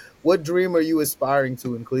 what dream are you aspiring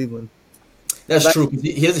to in Cleveland? That's Like, true.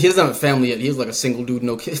 He doesn't have a family yet. He's like a single dude,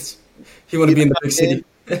 no kids. He want to be in the big city.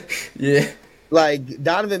 Yeah. Like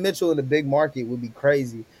Donovan Mitchell in a big market would be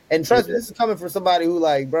crazy. And trust me, this is coming from somebody who,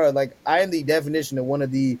 like, bro, like, I am the definition of one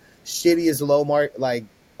of the shittiest low market, like,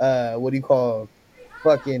 what do you call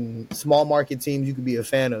fucking small market teams you could be a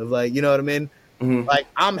fan of. Like, you know what I mean? Mm-hmm. Like,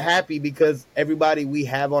 I'm happy because everybody we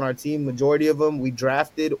have on our team, majority of them, we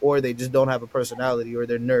drafted, or they just don't have a personality, or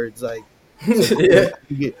they're nerds. Like, so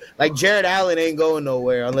Yeah. like Jared Allen ain't going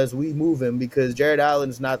nowhere unless we move him, because Jared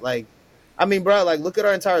Allen's not like, I mean, bro, like, look at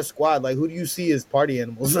our entire squad. Like, who do you see as party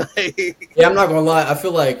animals? Yeah, I'm not gonna lie. I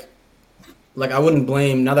feel like I wouldn't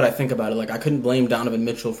blame, now that I think about it, like I couldn't blame Donovan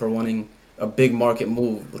Mitchell for wanting a big market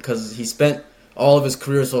move because he spent all of his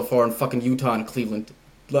career so far in fucking Utah and Cleveland.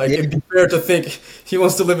 Like, Yeah. it'd be fair to think he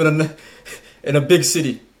wants to live in a big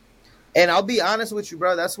city. And I'll be honest with you,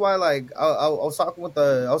 bro. That's why, like, I was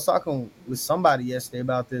talking with somebody yesterday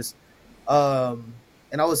about this,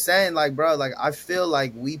 and I was saying, like, bro, like, I feel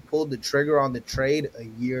like we pulled the trigger on the trade a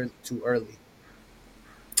year too early.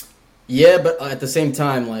 Yeah, but at the same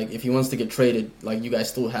time, like, if he wants to get traded, like, you guys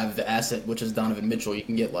still have the asset, which is Donovan Mitchell. You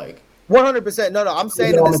can get, like, 100%. No, I'm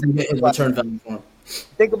saying you that can get his return value for him.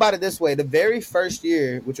 think about it this way: the very first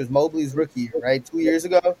year, which was Mobley's rookie year, right, 2 years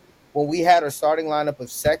ago, when we had our starting lineup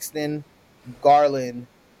of Sexton, Garland,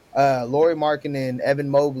 Lauri Markkanen, Evan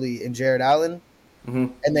Mobley, and Jared Allen. Mm-hmm.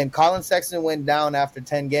 And then Colin Sexton went down after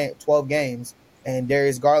 12 games, and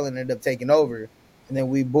Darius Garland ended up taking over. And then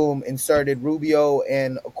we, boom, inserted Rubio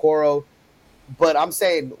and Okoro. But I'm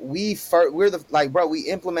saying we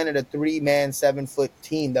implemented a 3-man, 7-foot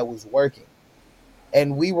team that was working.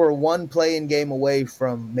 And we were one play-in game away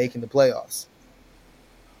from making the playoffs.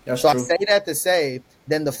 That's So true. I say that to say,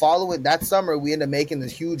 then that summer, we ended up making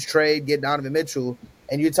this huge trade, get Donovan Mitchell,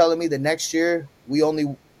 and you're telling me the next year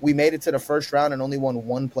we made it to the first round and only won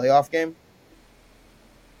one playoff game?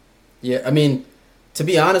 Yeah, I mean, to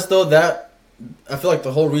be honest, though, that I feel like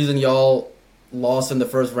the whole reason y'all lost in the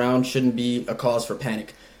first round shouldn't be a cause for panic.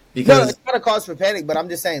 No, Because, it's not a cause for panic, but I'm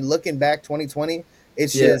just saying, looking back 2020,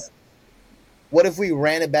 it's Yeah. just, what if we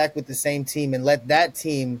ran it back with the same team and let that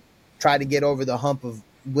team try to get over the hump of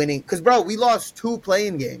winning? Because, bro, we lost 2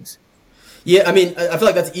 play-in games. yeah, I mean, I feel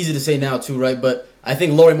like that's easy to say now, too, right? But I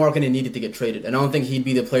think Lauri Markkanen needed to get traded, and I don't think he'd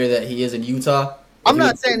be the player that he is in Utah. I'm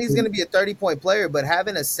not saying he's going to be a 30-point player, but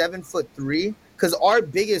having a 7'3", because our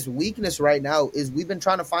biggest weakness right now is we've been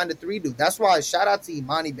trying to find a 3 dude. That's why shout out to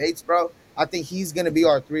Imani Bates, bro. I think he's going to be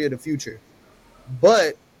our 3 of the future.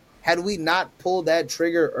 But had we not pulled that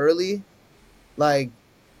trigger early, like,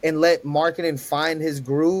 and let Markkanen find his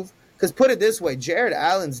groove, because put it this way, Jared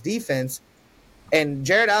Allen's defense and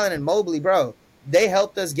Jared Allen and Mobley, bro, they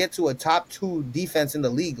helped us get to a top 2 defense in the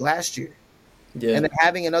league last year. Yeah. And then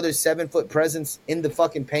having another 7-foot presence in the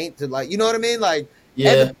fucking paint to, like, you know what I mean? Like, Yeah.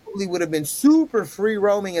 Evan Mobley would have been super free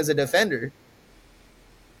roaming as a defender.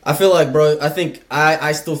 I feel like, bro,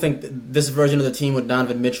 I still think this version of the team with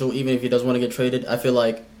Donovan Mitchell, even if he does want to get traded, I feel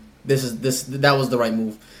like that was the right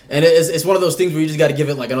move. And it's one of those things where you just got to give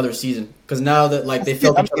it like another season, because now that like they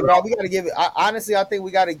felt each other Bro, out. we got to give it. Honestly, I think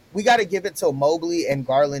we got to give it till Mobley and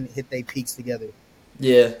Garland hit their peaks together.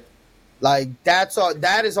 Yeah. Like,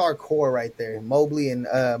 that is our core right there. Mobley and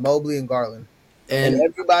Garland. And And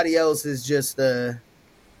everybody else is just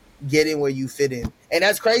get in where you fit in. And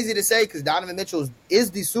that's crazy to say, because Donovan Mitchell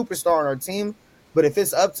is the superstar on our team. But if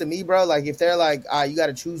it's up to me, bro, like, if they're like, you got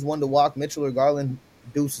to choose one to walk, Mitchell or Garland,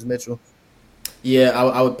 deuces Mitchell. yeah,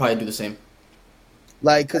 I would probably do the same.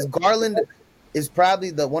 Like, because Garland is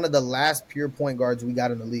probably one of the last pure point guards we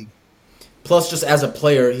got in the league. Plus, just as a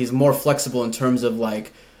player, he's more flexible in terms of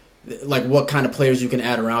like what kind of players you can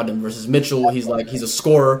add around him. Versus Mitchell, he's a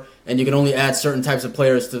scorer, and you can only add certain types of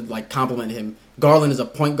players to like complement him. Garland is a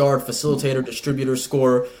point guard, facilitator, distributor,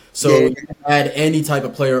 scorer. So Yeah. you can add any type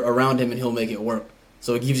of player around him, and he'll make it work.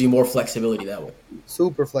 So it gives you more flexibility that way.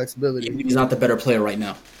 Super flexibility. Even if he's not the better player right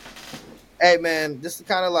now. Hey, man, just to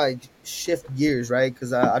kind of like shift gears, right?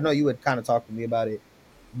 Because I know you had kind of talked to me about it.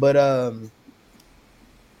 But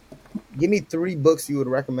give me 3 books you would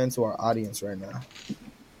recommend to our audience right now.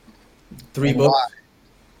 3 And books. why?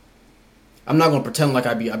 I'm not gonna pretend like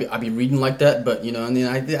I be reading like that, but you know, I mean,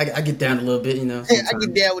 I get down a little bit, you know. I sometimes.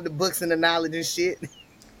 get down with the books and the knowledge and shit.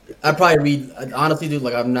 I probably read, honestly, dude.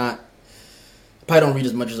 Like I probably don't read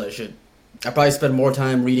as much as I should. I probably spend more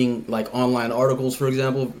time reading like online articles, for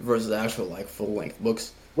example, versus actual like full length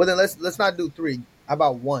books. Well, then let's not do 3. How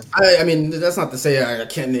about 1? I mean, that's not to say I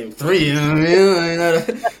can't name 3. You know what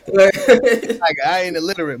I mean? Like, I ain't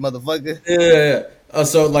illiterate, motherfucker. Yeah.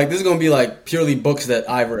 So like this is gonna be like purely books that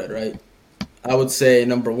I've read, right? I would say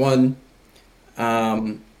number one,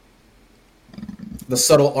 um, The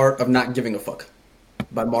Subtle Art of Not Giving a Fuck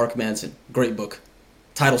by Mark Manson. Great book.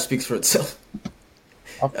 Title speaks for itself.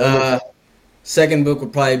 Second book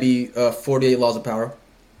would probably be 48 Laws of Power.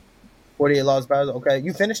 48 Laws of Power. Okay,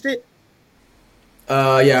 you finished it?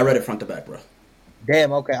 Yeah, I read it front to back, bro.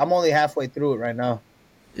 Damn. Okay, I'm only halfway through it right now.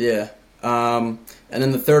 Yeah. And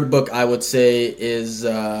then the third book I would say is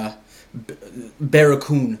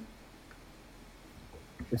Barracoon.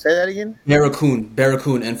 Say that again?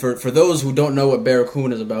 Barracoon. And for those who don't know what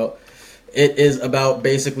Barracoon is about, it is about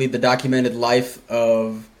basically the documented life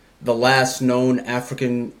of the last known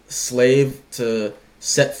African slave to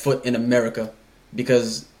set foot in America.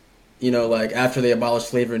 Because, you know, like after they abolished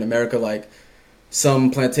slavery in America, like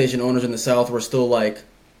some plantation owners in the South were still like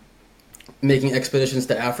making expeditions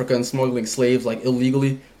to Africa and smuggling slaves like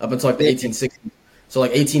illegally up until like the 1860s. So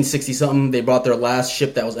like 1860 something, they brought their last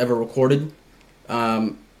ship that was ever recorded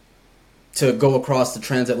to go across the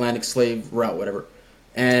transatlantic slave route, whatever.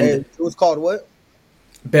 And it was called what?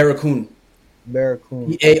 Barracoon.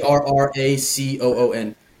 Barracoon.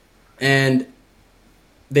 Barracoon. And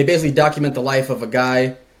they basically document the life of a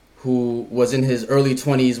guy who was in his early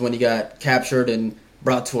 20s when he got captured and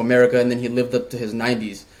brought to America, and then he lived up to his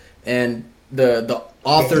 90s. And the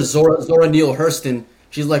author Zora Neale Hurston,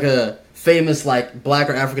 she's like a famous like black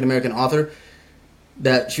or African American author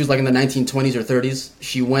that she was like in the 1920s or 30s.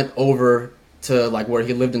 She went over to like where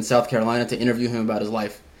he lived in South Carolina to interview him about his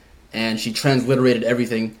life, and she transliterated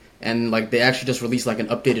everything. And like they actually just released like an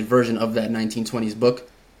updated version of that 1920s book,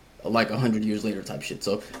 like 100 years later type shit.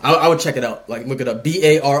 So I would check it out. Like look it up.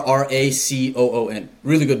 Barracoon.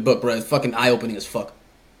 Really good book, bro. It's fucking eye opening as fuck.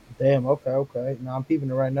 Damn. Okay. Now I'm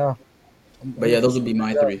peeping it right now. But yeah, those would be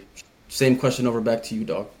my three. Same question over back to you,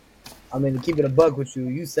 dog. I mean, to keep it a buck with you,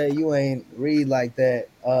 you say you ain't read like that.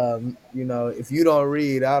 You know, if you don't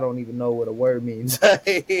read, I don't even know what a word means.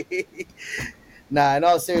 Nah, in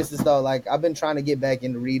all seriousness though, like I've been trying to get back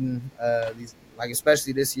into reading these, like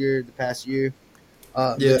especially this year, the past year.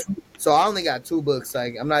 Yeah. So I only got 2 books.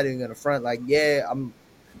 Like I'm not even gonna front. Like yeah, I'm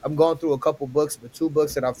going through a couple books, but 2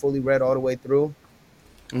 books that I fully read all the way through.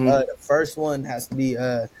 Mm-hmm. The first one has to be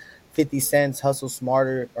 50 Cent's Hustle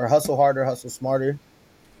Smarter or Hustle Harder, Hustle Smarter.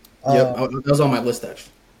 Yep, that was on my list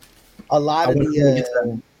actually. A lot of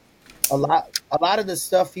the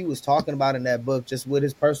stuff he was talking about in that book, just with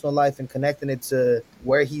his personal life and connecting it to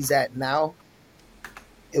where he's at now,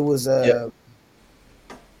 it was I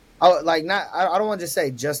don't want to just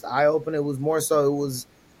say just eye opening. It was more so it was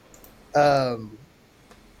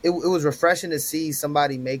it was refreshing to see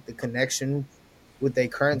somebody make the connection with their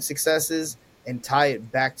current successes and tie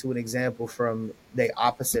it back to an example from their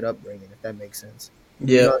opposite upbringing, if that makes sense.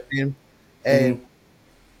 Yeah. You know what I mean? And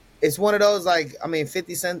it's one of those, like, I mean,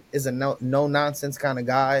 50 Cent is a no nonsense kind of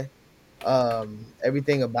guy.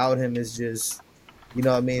 Everything about him is just, you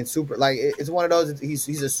know what I mean, super, like, it's one of those,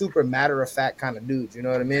 he's a super matter of fact kind of dude, you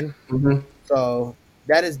know what I mean? Mm-hmm. So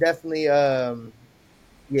that is definitely, that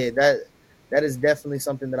is definitely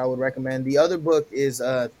something that I would recommend. The other book is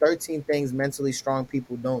 13 Things Mentally Strong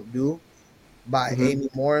People Don't Do by Amy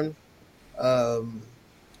Morin.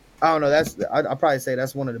 I don't know. I'll probably say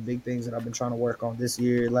that's one of the big things that I've been trying to work on this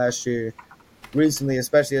year, last year, recently,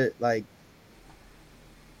 especially like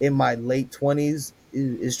in my late 20s,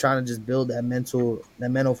 is trying to just build that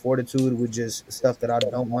mental fortitude with just stuff that I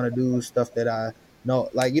don't want to do, stuff that I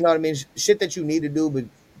know, like, you know what I mean? Shit that you need to do, but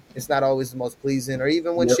it's not always the most pleasing. Or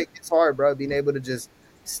even when shit gets hard, bro, being able to just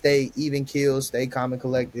stay even keel, stay calm and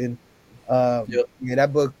collected. Yeah,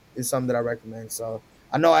 that book is something that I recommend. So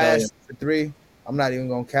I know I asked for 3. I'm not even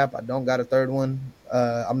going to cap. I don't got a third one.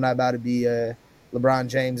 I'm not about to be LeBron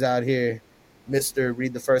James out here, Mr.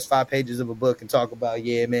 Read the first 5 pages of a book and talk about,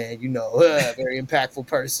 yeah, man, you know, very impactful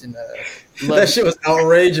person. That shit was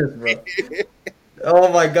outrageous, bro.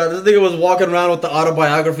 Oh, my God. This nigga was walking around with the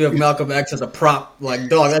autobiography of Malcolm X as a prop. Like,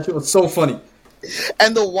 dog, that shit was so funny.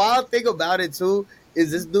 And the wild thing about it, too,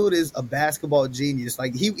 is this dude is a basketball genius.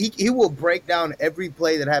 Like, he will break down every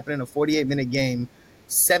play that happened in a 48-minute game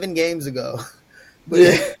 7 games ago.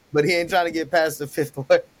 But he ain't trying to get past the 5th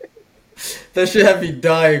one. That shit had me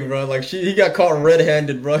dying, bro. Like he got caught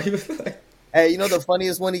red-handed, bro. He was like, hey, you know the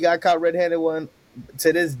funniest one he got caught red-handed one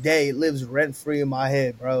to this day, it lives rent-free in my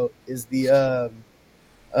head, bro, is the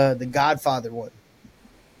Godfather one.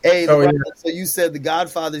 Hey, so you said The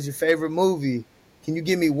Godfather is your favorite movie. Can you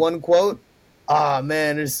give me one quote? Ah,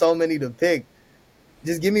 man, there's so many to pick.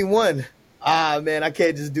 Just give me one. Man, I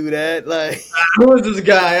can't just do that. Like, Who is this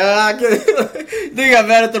guy? I can't. They got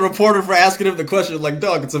mad at the reporter for asking him the question. Like,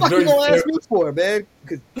 dog, it's a what very you gonna fair. ask me for, man?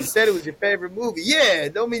 Because you said it was your favorite movie. Yeah,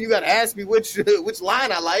 don't mean you gotta ask me which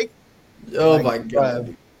line I like. Oh Like, my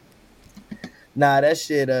god. Nah, that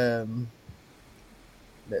shit. That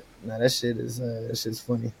shit is that shit's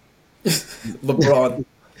funny. LeBron.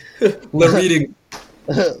 Le reading.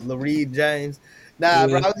 Lareed James. Nah,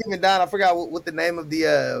 bro, Yeah. I was even down. I forgot what the name of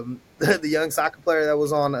the the young soccer player that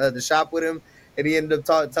was on the shop with him, and he ended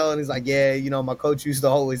up telling. He's like, yeah, my coach used to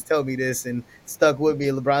always tell me this, and stuck with me.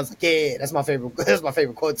 And LeBron's like, yeah, that's my favorite. That's my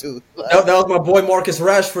favorite quote too. Like, That was my boy Marcus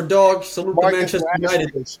Rashford, dog. Salute to Marcus Manchester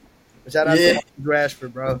United. Rashford. Shout out to Marcus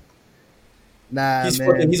Rashford, bro. Nah, He's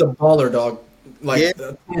man. he's a baller, dog. Like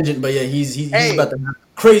Yeah. tangent, but yeah, he's Hey. about to have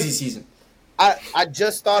a crazy season. I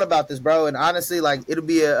just thought about this, bro, and honestly, like, it'll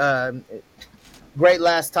be a great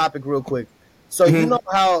last topic, real quick. So you know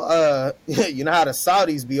how the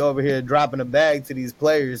Saudis be over here dropping a bag to these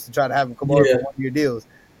players to try to have them come over for 1-year deals.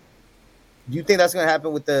 Do you think that's gonna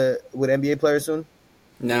happen with NBA players soon?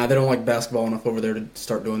 Nah, they don't like basketball enough over there to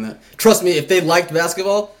start doing that. Trust me, if they liked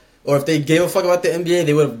basketball or if they gave a fuck about the NBA,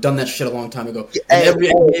 they would have done that shit a long time ago. And every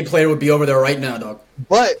NBA player would be over there right now, dog.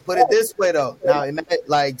 But put it this way though. Now,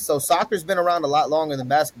 so soccer's been around a lot longer than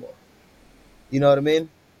basketball. You know what I mean?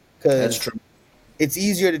 That's true. It's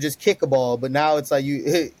easier to just kick a ball, but now it's like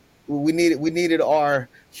we needed our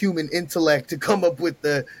human intellect to come up with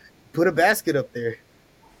put a basket up there.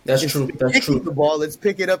 That's true. That's true. The ball, let's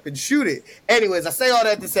pick it up and shoot it. Anyways, I say all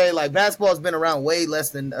that to say, like, basketball's been around way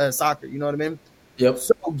less than soccer. You know what I mean? Yep.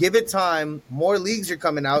 So give it time. More leagues are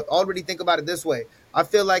coming out. Already think about it this way. I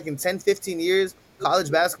feel like in 10, 15 years,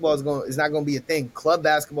 college basketball is not going to be a thing. Club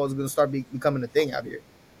basketball is going to start becoming a thing out here.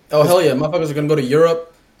 Oh hell yeah, motherfuckers are gonna go to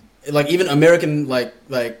Europe. Like even American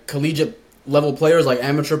like collegiate level players, like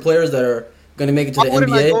amateur players that are gonna make it to the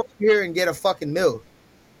wouldn't NBA. I go here and get a fucking mill?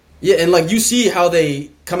 Yeah, and like you see how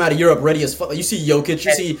they come out of Europe ready as fuck. Like, you see Jokic,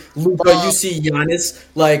 you see Luka, you see Giannis.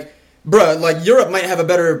 Like, bruh, like Europe might have a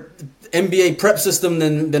better NBA prep system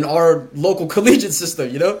than our local collegiate system.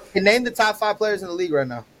 You know? And name the top 5 players in the league right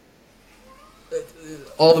now.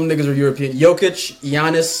 All them niggas are European. Jokic,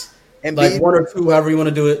 Giannis, Embiid? like 1 or 2, however you want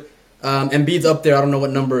to do it. Embiid's up there. I don't know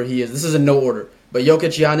what number he is. This is in no order. But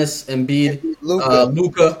Jokic, Giannis, Embiid,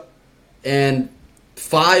 Luka, and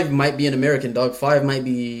 5 might be an American, dog. 5 might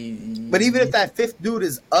be. But even if that 5th dude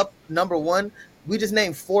is up number 1, we just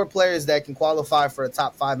named 4 players that can qualify for a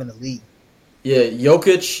top 5 in the league. Yeah,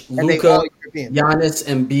 Jokic, And they Luka, all European. Giannis,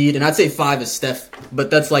 Embiid, and I'd say 5 is Steph. But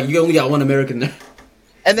that's like you only got 1 American there.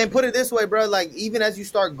 And then put it this way, bro. Like, even as you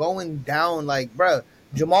start going down, like, bro,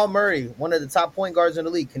 Jamal Murray, one of the top point guards in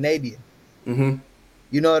the league, Canadian. Mm-hmm.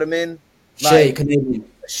 You know what I mean? Shea, Canadian.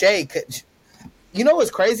 Shea. You know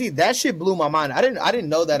what's crazy? That shit blew my mind. I didn't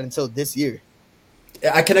know that until this year.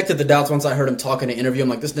 I connected the dots once I heard him talk in an interview. I'm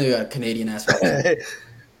like, this nigga got a Canadian ass.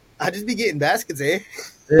 I just be getting baskets, eh?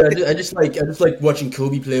 Yeah, I just like watching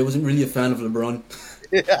Kobe play. I wasn't really a fan of LeBron.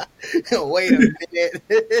 Yeah. Wait a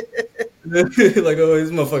minute. Like, oh,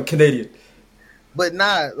 he's motherfucking Canadian. But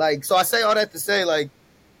nah, like, so I say all that to say, like,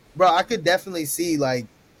 bro, I could definitely see, like,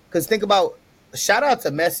 because think about, shout out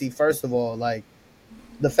to Messi, first of all, like,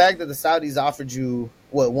 the fact that the Saudis offered you,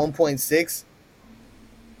 what, 1.6?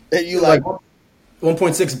 And you like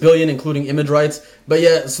 1.6 billion, including image rights. But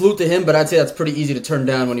yeah, salute to him, but I'd say that's pretty easy to turn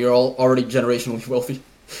down when you're already generationally wealthy.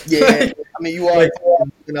 Yeah, I mean, you are, Like,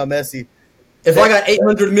 Messi. If I got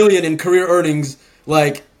 800 million in career earnings,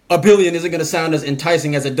 like, a billion isn't going to sound as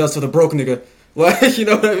enticing as it does to the broke nigga. Like, you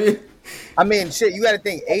know what I mean? I mean, shit, you got to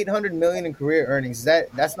think 800 million in career earnings.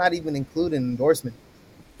 That's not even including endorsement.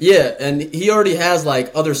 Yeah, and he already has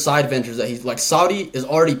like other side ventures that he's like. Saudi is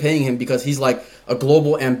already paying him because he's like a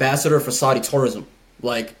global ambassador for Saudi tourism.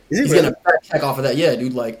 Like he's really? gonna check off of that. Yeah,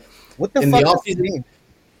 dude. Like What the in fuck the does off he season, mean?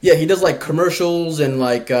 yeah, he does like commercials and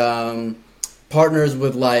like partners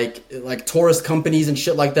with like tourist companies and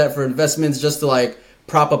shit like that for investments just to like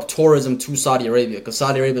prop up tourism to Saudi Arabia because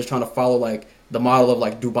Saudi Arabia is trying to follow like the model of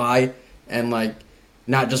like Dubai and like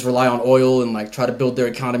not just rely on oil and like try to build their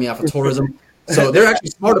economy off of tourism. So they're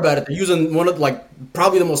actually smart about it. They're using one of like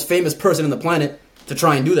probably the most famous person in the planet to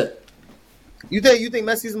try and do that. You think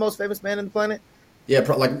Messi's the most famous man on the planet? Yeah,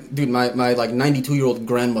 like dude, my like 92-year-old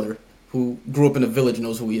grandmother who grew up in a village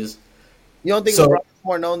knows who he is. You don't think LeBron's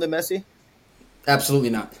more known than Messi?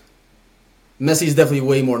 Absolutely not. Messi's definitely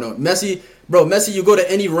way more known. Messi, you go to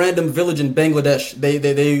any random village in Bangladesh,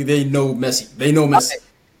 they know Messi. They know Messi. Okay.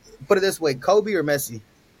 Put it this way, Kobe or Messi?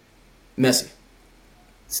 Messi.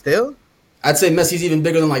 Still? I'd say Messi's even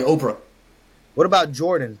bigger than like Oprah. What about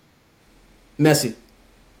Jordan? Messi.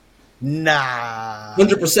 Nah.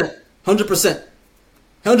 100%. 100%.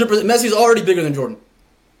 100%. Messi's already bigger than Jordan.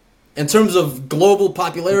 In terms of global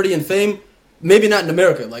popularity and fame, maybe not in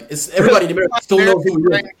America. Like, it's everybody in America still knows who he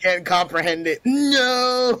is. Can't comprehend it.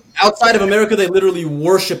 No. Outside of America, they literally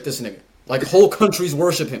worship this nigga. Like, whole countries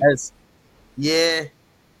worship him. Yes. Yeah.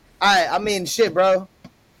 I mean, shit, bro.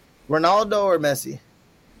 Ronaldo or Messi?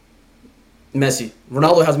 Messi.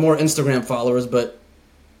 Ronaldo has more Instagram followers, but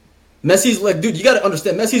Messi's like, dude, you gotta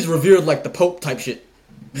understand, Messi's revered like the Pope type shit.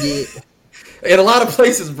 Yeah. In a lot of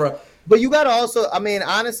places, bro. But you gotta also, I mean,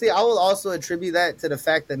 honestly, I will also attribute that to the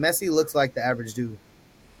fact that Messi looks like the average dude.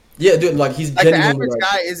 Yeah, dude, like he's like genuinely the average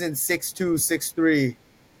guy isn't 6'2", 6'3".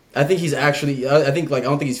 I think he's actually. I don't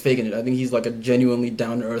think he's faking it. I think he's like a genuinely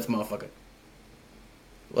down to earth motherfucker.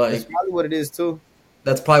 Like That's probably what it is too.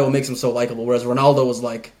 That's probably what makes him so likable. Whereas Ronaldo was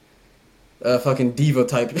like a fucking diva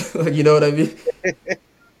type. Like, you know what I mean?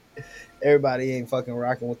 Everybody ain't fucking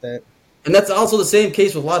rocking with that. And that's also the same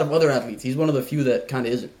case with a lot of other athletes. He's one of the few that kind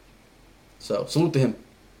of isn't. So salute to him.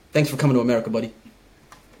 Thanks for coming to America, buddy.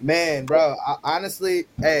 Man, bro, honestly,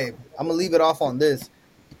 hey, I'm gonna leave it off on this.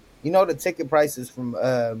 You know the ticket prices from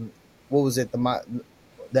what was it, the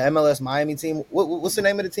MLS Miami team? What's the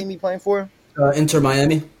name of the team he playing for? Inter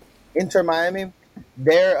Miami. Inter Miami.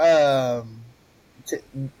 Their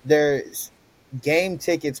game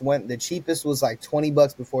tickets went. The cheapest was like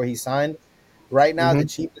 $20 before he signed. Right now, the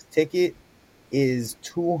cheapest ticket is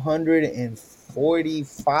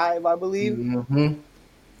 $245, I believe. Mm-hmm.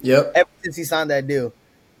 Yep. Ever since he signed that deal.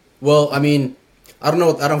 Well, I mean, I don't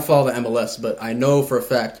know. I don't follow the MLS, but I know for a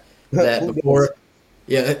fact that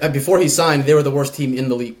before he signed, they were the worst team in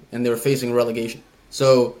the league, and they were facing relegation.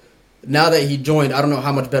 So now that he joined, I don't know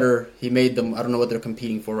how much better he made them. I don't know what they're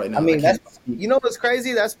competing for right now. I mean, you know what's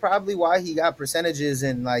crazy? That's probably why he got percentages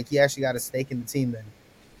and like he actually got a stake in the team then.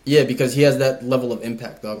 Yeah, because he has that level of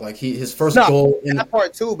impact, dog. Like his first goal in that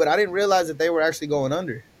part too, but I didn't realize that they were actually going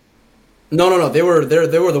under. No. They were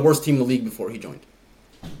the worst team in the league before he joined.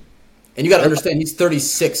 And you got to understand, he's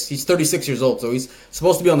 36. He's 36 years old, so he's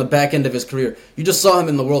supposed to be on the back end of his career. You just saw him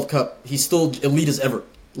in the World Cup. He's still elite as ever.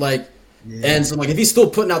 Like, and so like if he's still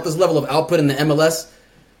putting out this level of output in the MLS,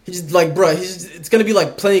 he's like, bro, it's gonna be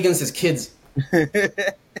like playing against his kids.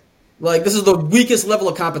 Like, this is the weakest level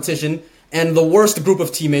of competition and the worst group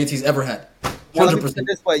of teammates he's ever had. 100%.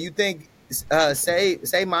 This way, you think, say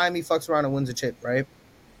Miami fucks around and wins a chip, right?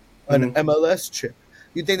 An MLS chip.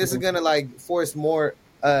 You think this is gonna like force more?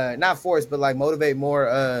 Not force, but like motivate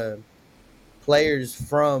more players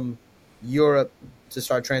from Europe to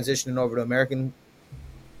start transitioning over to American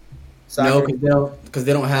soccer? No, because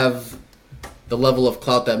they don't have the level of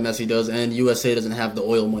clout that Messi does, and USA doesn't have the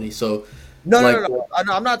oil money. So no.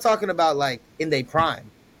 I'm not talking about like in their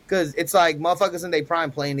prime, because it's like motherfuckers in their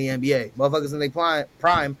prime playing the NBA. Motherfuckers in their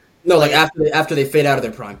prime. No, like after they fade out of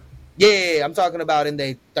their prime. Yeah, I'm talking about in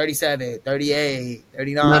their 37, 38,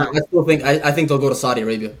 39. No, I think they'll go to Saudi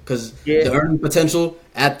Arabia because the earning potential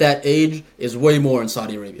at that age is way more in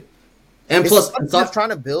Saudi Arabia. And plus, they're trying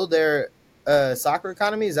to build their soccer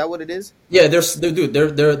economy. Is that what it is? Yeah, they're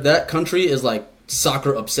that country is like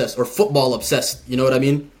soccer obsessed or football obsessed. You know what I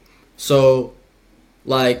mean? So,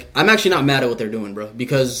 like, I'm actually not mad at what they're doing, bro,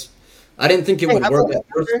 because I didn't think it would work at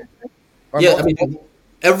first. Yeah, I mean.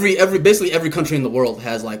 Basically every country in the world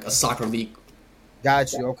has like a soccer league.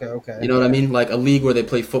 Got you. Okay. You know what I mean? Like a league where they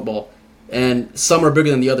play football, and some are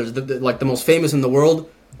bigger than the others. Like the most famous in the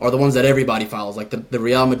world are the ones that everybody follows, like the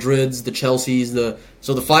Real Madrids, the Chelseas.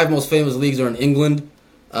 So the 5 most famous leagues are in England,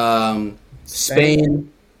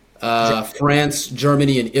 Spain, France,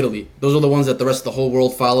 Germany, and Italy. Those are the ones that the rest of the whole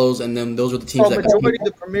world follows, and then those are the teams. So the majority of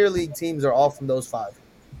the Premier League teams are all from those 5.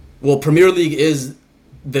 Well, Premier League is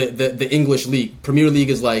the English league. Premier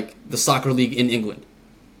League is like the soccer league in England.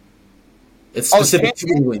 It's specific to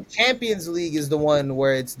England. Champions League is the one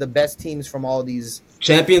where it's the best teams from all these.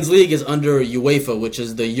 Champions League is under UEFA, which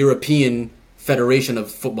is the European Federation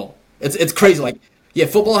of Football. It's crazy. Like, yeah,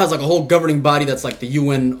 football has like a whole governing body that's like the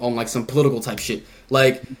UN on like some political type shit.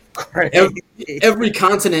 Like every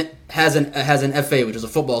continent has an FA, which is a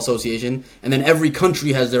football association, and then every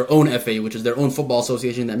country has their own FA, which is their own football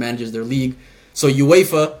association that manages their league. So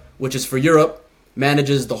UEFA, which is for Europe,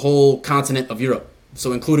 manages the whole continent of Europe,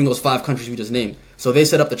 so including those 5 countries we just named. So they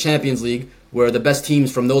set up the Champions League, where the best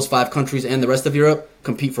teams from those 5 countries and the rest of Europe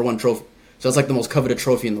compete for one trophy. So it's like the most coveted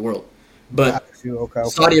trophy in the world. But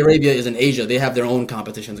Saudi Arabia is in Asia. They have their own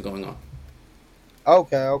competitions going on.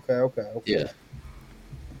 Okay. Yeah.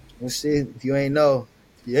 Well, shit, if you ain't know,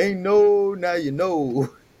 now you know.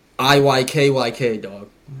 IYKYK, dog.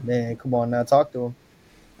 Man, come on now, talk to him.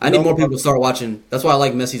 I need more people to start watching. That's why I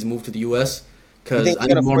like Messi's move to the U.S. You think I you're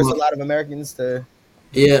need gonna more. force a lot of Americans to?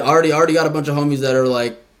 Yeah, already got a bunch of homies that are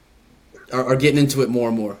like are getting into it more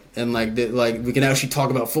and more, and like we can actually talk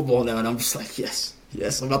about football now. And I'm just like, yes,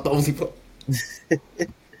 I'm not the only one.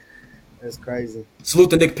 That's crazy. Salute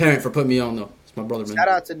to Nick Parent for putting me on though. It's my brother, man. Shout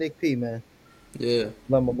out to Nick P, man. Yeah,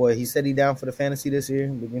 Love my boy. He said he down for the fantasy this year,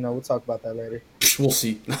 but we'll talk about that later. We'll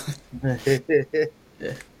see.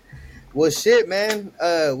 Yeah. Well, shit, man.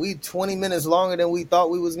 We 20 minutes longer than we thought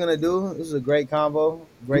we was gonna do. This was a great combo.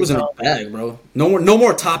 It was in our bag, bro. No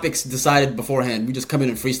more topics decided beforehand. We just come in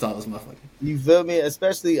and freestyle this motherfucker. You feel me?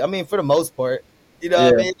 Especially, for the most part. You know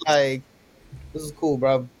what I mean? Like, this is cool,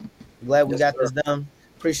 bro. Glad we got this done.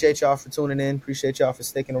 Appreciate y'all for tuning in. Appreciate y'all for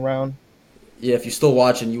sticking around. Yeah, if you're still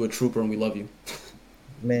watching, you a trooper and we love you.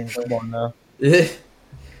 Man, come on now. Yeah.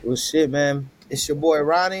 Well, shit, man. It's your boy,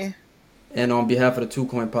 Ronnie. And on behalf of the Two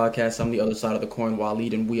Coin Podcast, I'm the other side of the coin,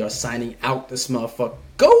 Waleed, and we are signing out this motherfucker.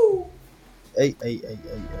 Go! Hey.